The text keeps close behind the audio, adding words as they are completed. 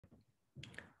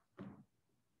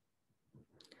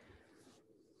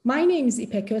My name is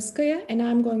Ipek Ozkaya, and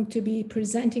I'm going to be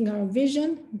presenting our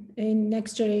vision in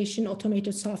next generation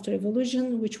automated software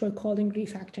evolution, which we're calling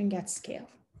refactoring at scale.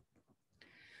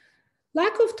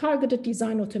 Lack of targeted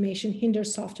design automation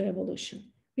hinders software evolution.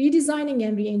 Redesigning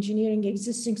and reengineering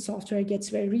existing software gets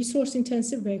very resource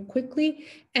intensive very quickly,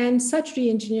 and such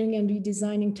reengineering and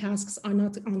redesigning tasks are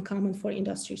not uncommon for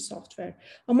industry software.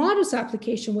 A modest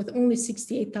application with only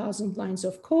 68,000 lines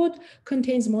of code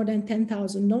contains more than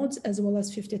 10,000 nodes as well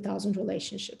as 50,000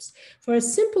 relationships. For a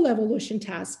simple evolution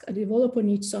task, a developer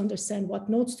needs to understand what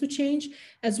nodes to change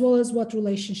as well as what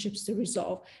relationships to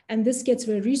resolve. And this gets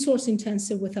very resource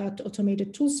intensive without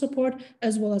automated tool support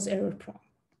as well as error prone.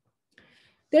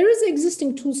 There is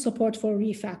existing tool support for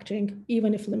refactoring,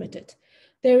 even if limited.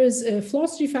 There is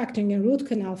flawless refactoring and root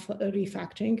canal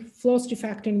refactoring. Flawless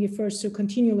refactoring refers to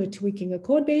continually tweaking a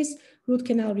code base. Root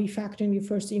canal refactoring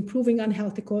refers to improving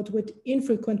unhealthy code with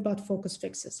infrequent but focused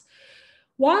fixes.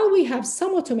 While we have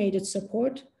some automated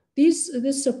support, this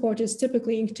support is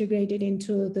typically integrated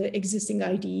into the existing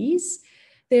IDEs.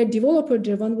 They're developer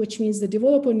driven, which means the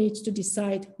developer needs to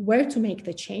decide where to make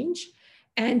the change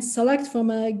and select from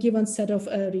a given set of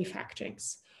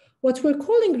refactorings. What we're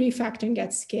calling refactoring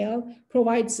at scale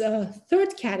provides a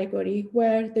third category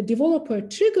where the developer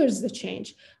triggers the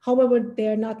change. However,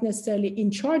 they're not necessarily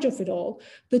in charge of it all.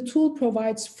 The tool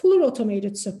provides fuller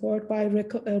automated support by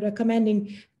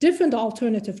recommending different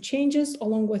alternative changes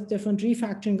along with different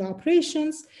refactoring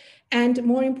operations, and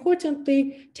more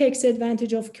importantly, takes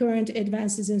advantage of current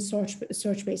advances in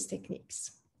search-based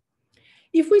techniques.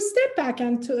 If we step back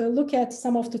and look at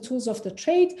some of the tools of the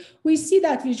trade, we see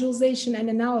that visualization and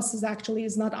analysis actually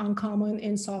is not uncommon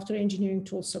in software engineering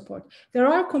tool support. There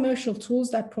are commercial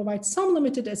tools that provide some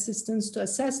limited assistance to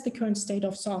assess the current state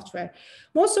of software.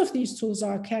 Most of these tools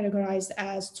are categorized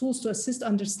as tools to assist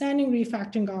understanding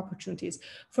refactoring opportunities.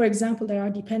 For example, there are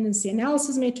dependency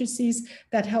analysis matrices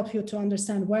that help you to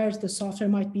understand where the software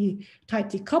might be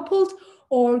tightly coupled,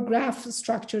 or graph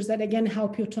structures that again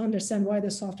help you to understand why the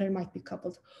software might be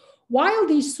coupled. While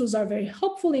these tools are very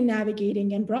helpful in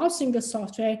navigating and browsing the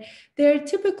software, they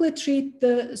typically treat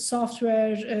the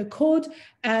software code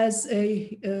as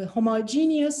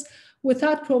homogeneous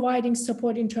without providing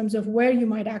support in terms of where you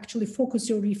might actually focus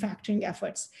your refactoring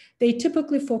efforts. They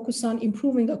typically focus on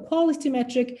improving a quality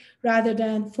metric rather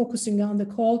than focusing on the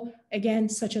call, again,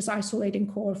 such as isolating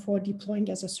core for deploying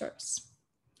as a service.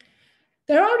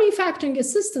 There are refactoring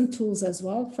assistant tools as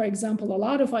well. For example, a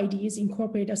lot of IDEs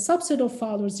incorporate a subset of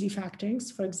Fowler's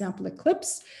refactorings, for example,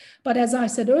 Eclipse. But as I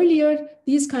said earlier,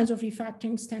 these kinds of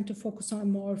refactorings tend to focus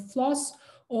on more floss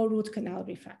or root canal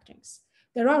refactorings.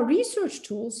 There are research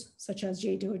tools such as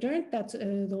JDividend that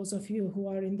those of you who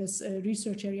are in this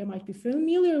research area might be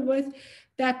familiar with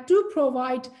that do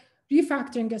provide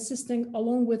refactoring assisting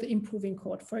along with improving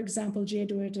code. For example,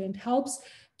 JDividend helps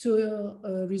to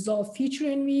resolve feature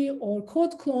envy or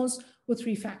code clones with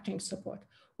refactoring support.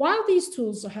 While these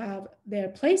tools have their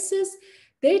places,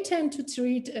 they tend to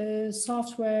treat a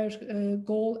software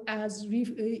goal as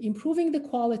improving the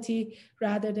quality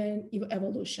rather than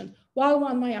evolution. While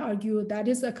one might argue that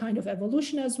is a kind of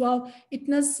evolution as well, it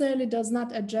necessarily does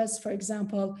not address, for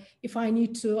example, if I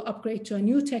need to upgrade to a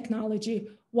new technology,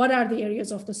 what are the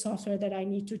areas of the software that I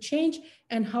need to change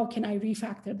and how can I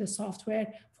refactor the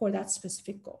software for that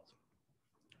specific goal?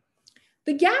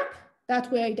 The gap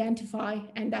that we identify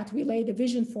and that we lay the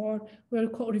vision for, we're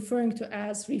referring to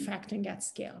as refactoring at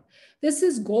scale. This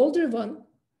is goal-driven,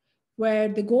 where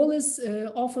the goal is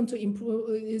often to improve,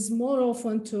 is more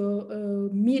often to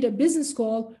meet a business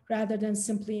goal rather than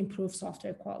simply improve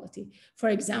software quality. For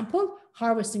example,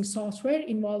 harvesting software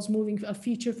involves moving a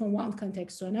feature from one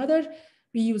context to another,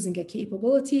 reusing a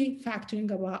capability,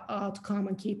 factoring out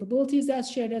common capabilities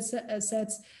as shared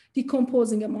assets,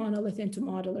 decomposing a monolith into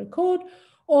modular code,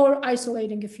 or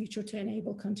isolating a feature to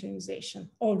enable containerization,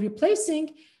 or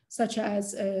replacing, such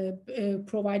as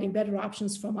providing better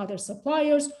options from other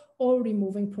suppliers, or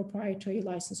removing proprietary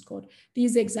license code.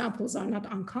 These examples are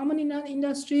not uncommon in our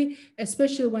industry,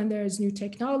 especially when there is new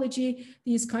technology.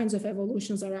 These kinds of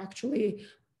evolutions are actually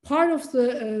part of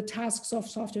the tasks of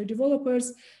software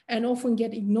developers and often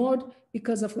get ignored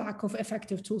because of lack of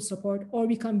effective tool support or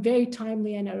become very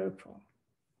timely and error prone.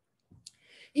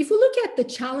 If we look at the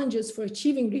challenges for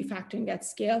achieving refactoring at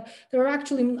scale, there are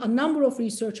actually a number of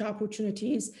research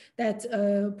opportunities that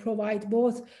provide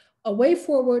both a way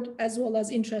forward as well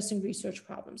as interesting research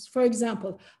problems. For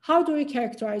example, how do we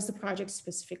characterize the project's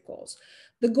specific goals?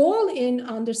 The goal in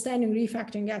understanding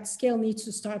refactoring at scale needs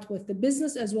to start with the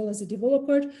business as well as the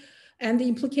developer. And the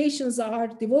implications are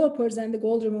developers and the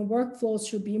goal-driven workflows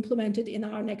should be implemented in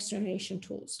our next generation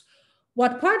tools.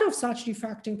 What part of such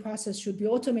refactoring process should be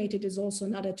automated is also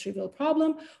not a trivial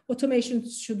problem. Automation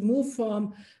should move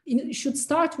from, should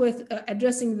start with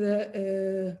addressing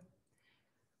the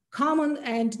common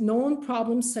and known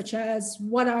problems, such as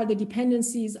what are the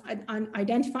dependencies, and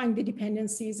identifying the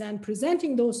dependencies and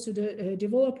presenting those to the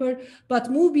developer, but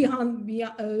move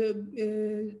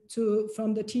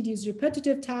from the tedious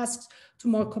repetitive tasks to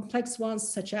more complex ones,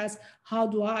 such as how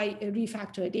do I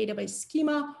refactor a database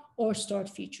schema or stored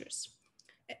features.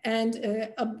 And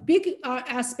a big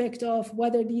aspect of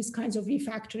whether these kinds of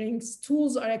refactoring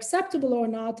tools are acceptable or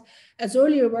not, as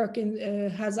earlier work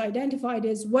has identified,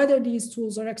 is whether these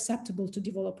tools are acceptable to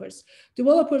developers.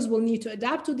 Developers will need to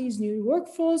adapt to these new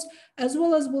workflows, as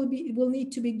well as will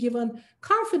need to be given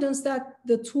confidence that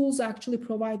the tools actually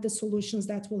provide the solutions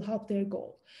that will help their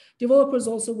goal. Developers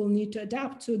also will need to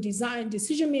adapt to design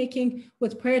decision-making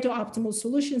with Pareto optimal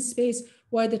solution space,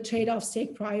 where the trade-offs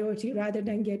take priority rather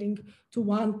than getting to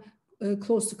one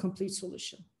close to complete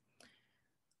solution.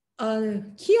 A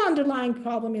key underlying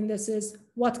problem in this is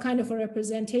what kind of a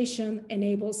representation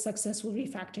enables successful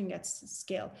refactoring at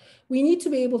scale. We need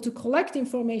to be able to collect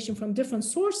information from different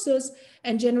sources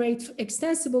and generate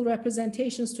extensible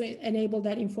representations to enable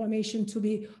that information to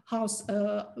be housed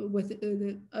so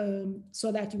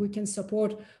that we can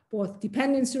support both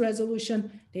dependency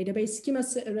resolution, database schema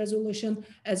resolution,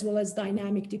 as well as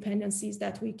dynamic dependencies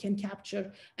that we can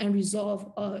capture and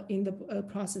resolve in the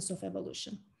process of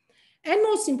evolution. And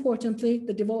most importantly,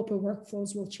 the developer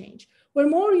workflows will change. We're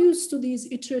more used to these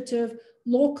iterative,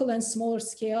 local and smaller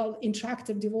scale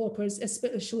interactive developers,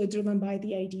 especially driven by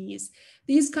the IDEs.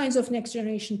 These kinds of next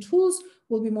generation tools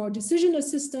will be more decision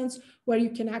assistants, where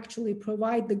you can actually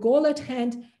provide the goal at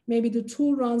hand. Maybe the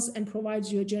tool runs and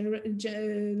provides you a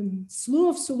slew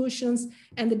of solutions,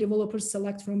 and the developers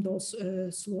select from those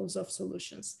slews of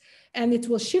solutions. And it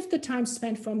will shift the time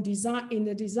spent from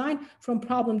design from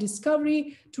problem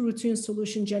discovery to routine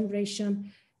solution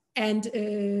generation, and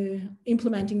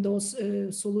implementing those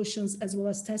solutions, as well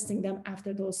as testing them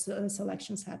after those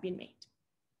selections have been made.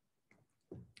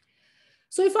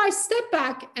 So if I step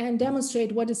back and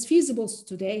demonstrate what is feasible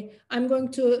today, I'm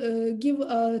going to give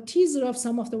a teaser of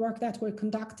some of the work that we're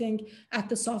conducting at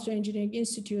the Software Engineering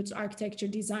Institute's Architecture,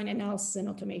 Design, Analysis, and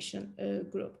Automation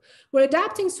group. We're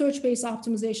adapting search-based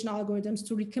optimization algorithms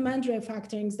to recommend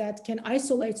refactorings that can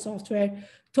isolate software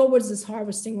towards this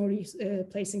harvesting or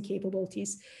replacing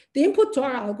capabilities. The input to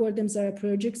our algorithms are a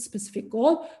project-specific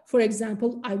goal. For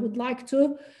example, I would like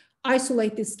to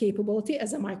isolate this capability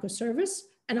as a microservice,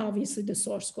 and obviously the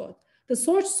source code. The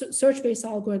search-based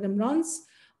algorithm runs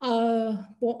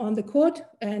on the code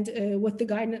and with the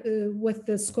guidance, with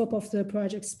the scope of the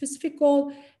project specific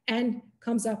goal, and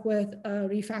comes up with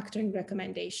refactoring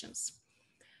recommendations.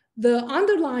 The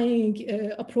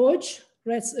underlying approach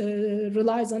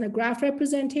relies on a graph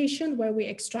representation where we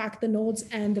extract the nodes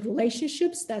and the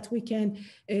relationships that we can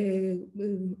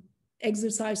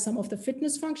exercise some of the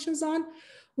fitness functions on.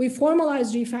 We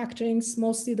formalize refactorings,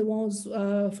 mostly the ones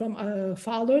from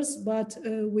folders, but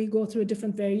we go through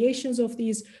different variations of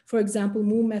these. For example,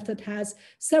 move method has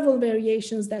several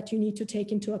variations that you need to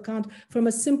take into account, from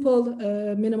a simple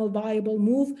minimal viable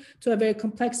move to a very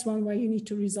complex one where you need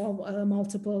to resolve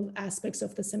multiple aspects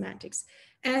of the semantics.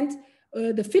 And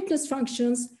the fitness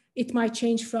functions, it might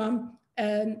change from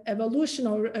an evolution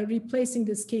or replacing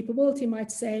this capability might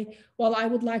say, well, I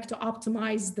would like to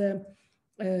optimize the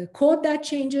code that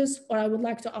changes, or I would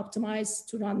like to optimize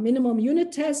to run minimum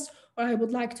unit tests, or I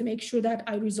would like to make sure that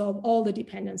I resolve all the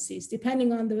dependencies.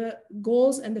 Depending on the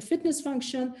goals and the fitness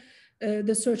function,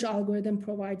 the search algorithm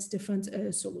provides different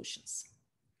solutions.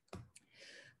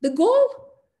 The goal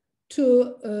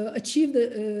to achieve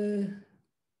the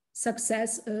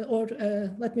success,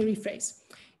 let me rephrase.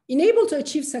 Enable to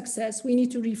achieve success, we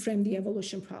need to reframe the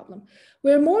evolution problem.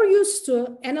 We're more used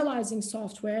to analyzing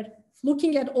software,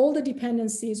 looking at all the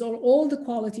dependencies or all the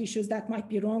quality issues that might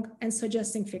be wrong and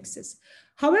suggesting fixes.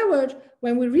 However,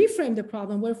 when we reframe the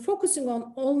problem, we're focusing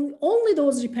on only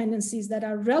those dependencies that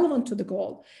are relevant to the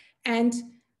goal and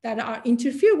that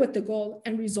interfere with the goal,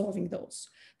 and resolving those.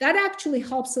 That actually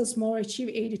helps us more achieve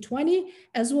 80-20,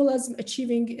 as well as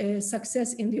achieving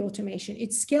success in the automation.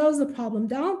 It scales the problem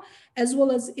down, as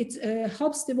well as it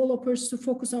helps developers to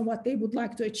focus on what they would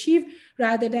like to achieve,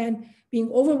 rather than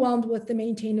being overwhelmed with the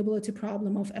maintainability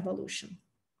problem of evolution.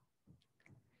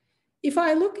 If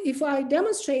I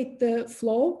demonstrate the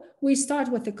flow, we start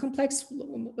with the complex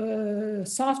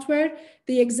software.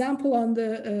 The example on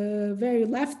the very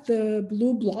left, the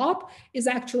blue blob, is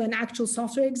actually an actual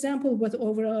software example with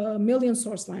over 1 million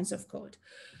source lines of code.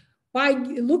 By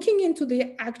looking into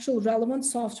the actual relevant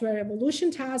software evolution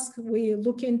task, we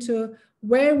look into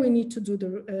where we need to do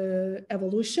the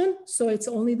evolution. So it's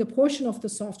only the portion of the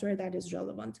software that is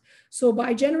relevant. So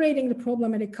by generating the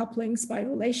problematic couplings by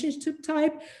relationship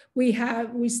type,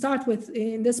 we start with,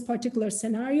 in this particular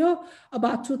scenario,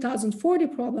 about 2040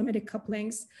 problematic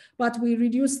couplings, but we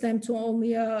reduce them to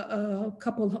only a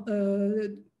couple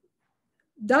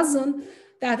dozen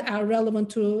that are relevant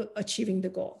to achieving the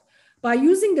goal. By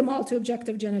using the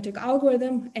multi-objective genetic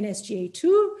algorithm,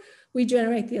 NSGA2, we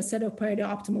generate a set of parity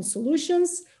optimal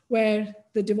solutions where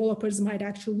the developers might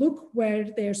actually look where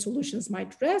their solutions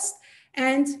might rest.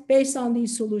 And based on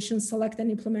these solutions, select and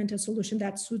implement a solution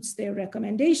that suits their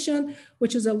recommendation,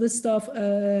 which is a list of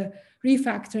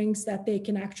refactorings that they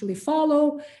can actually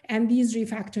follow. And these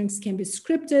refactorings can be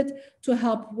scripted to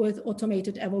help with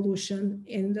automated evolution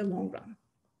in the long run.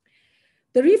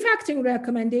 The refactoring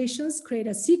recommendations create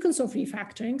a sequence of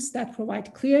refactorings that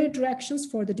provide clear directions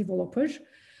for the developer,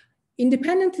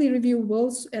 independently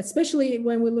reviewable, especially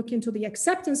when we look into the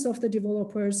acceptance of the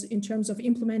developers in terms of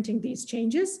implementing these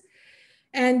changes.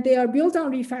 And they are built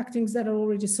on refactorings that are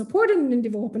already supported in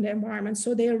development environments.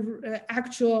 So their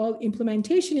actual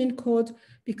implementation in code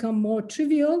become more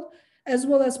trivial, as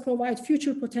well as provide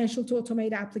future potential to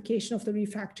automate application of the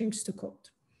refactorings to code.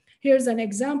 Here's an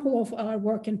example of our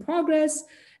work in progress.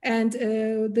 And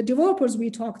the developers we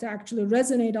talked to actually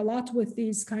resonate a lot with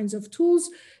these kinds of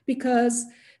tools because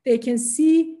they can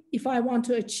see if I want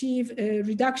to achieve a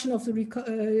reduction of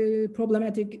the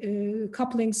problematic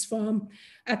couplings from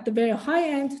at the very high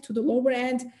end to the lower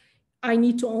end, I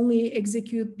need to only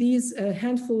execute these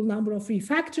handful number of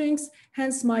refactorings.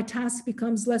 Hence, my task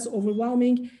becomes less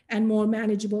overwhelming and more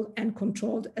manageable and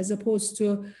controlled, as opposed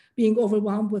to being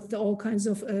overwhelmed with all kinds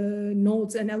of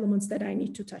nodes and elements that I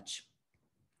need to touch.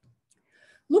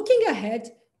 Looking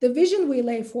ahead, the vision we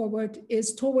lay forward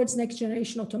is towards next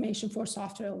generation automation for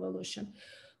software evolution.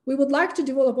 We would like to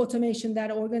develop automation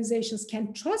that organizations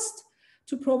can trust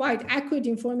to provide accurate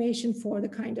information for the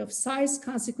kind of size,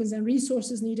 consequence, and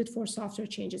resources needed for software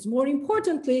changes. More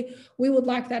importantly, we would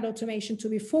like that automation to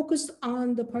be focused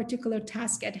on the particular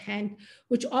task at hand,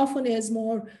 which often is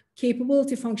more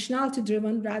capability, functionality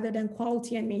driven rather than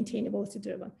quality and maintainability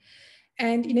driven.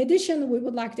 And in addition, we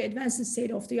would like to advance the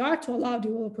state of the art to allow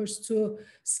developers to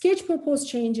sketch proposed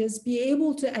changes, be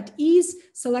able to at ease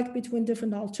select between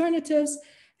different alternatives,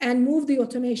 and move the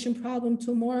automation problem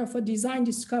to more of a design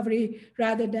discovery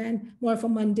rather than more of a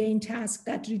mundane task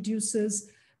that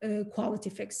reduces quality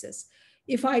fixes.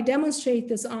 If I demonstrate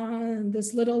this on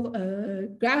this little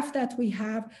graph that we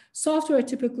have, software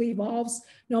typically evolves.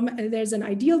 There's an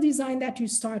ideal design that you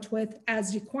start with.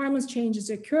 As requirements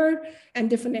changes occur and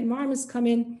different environments come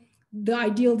in, the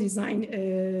ideal design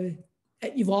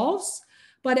evolves.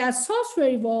 But as software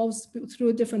evolves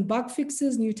through different bug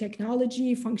fixes, new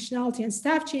technology, functionality, and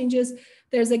staff changes,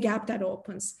 there's a gap that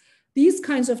opens. These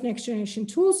kinds of next generation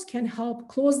tools can help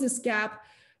close this gap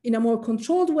in a more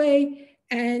controlled way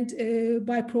and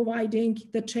by providing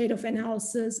the trade-off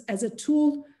analysis as a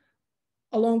tool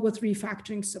along with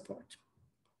refactoring support.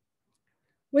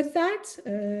 With that,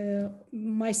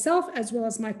 myself as well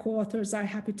as my co-authors are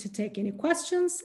happy to take any questions.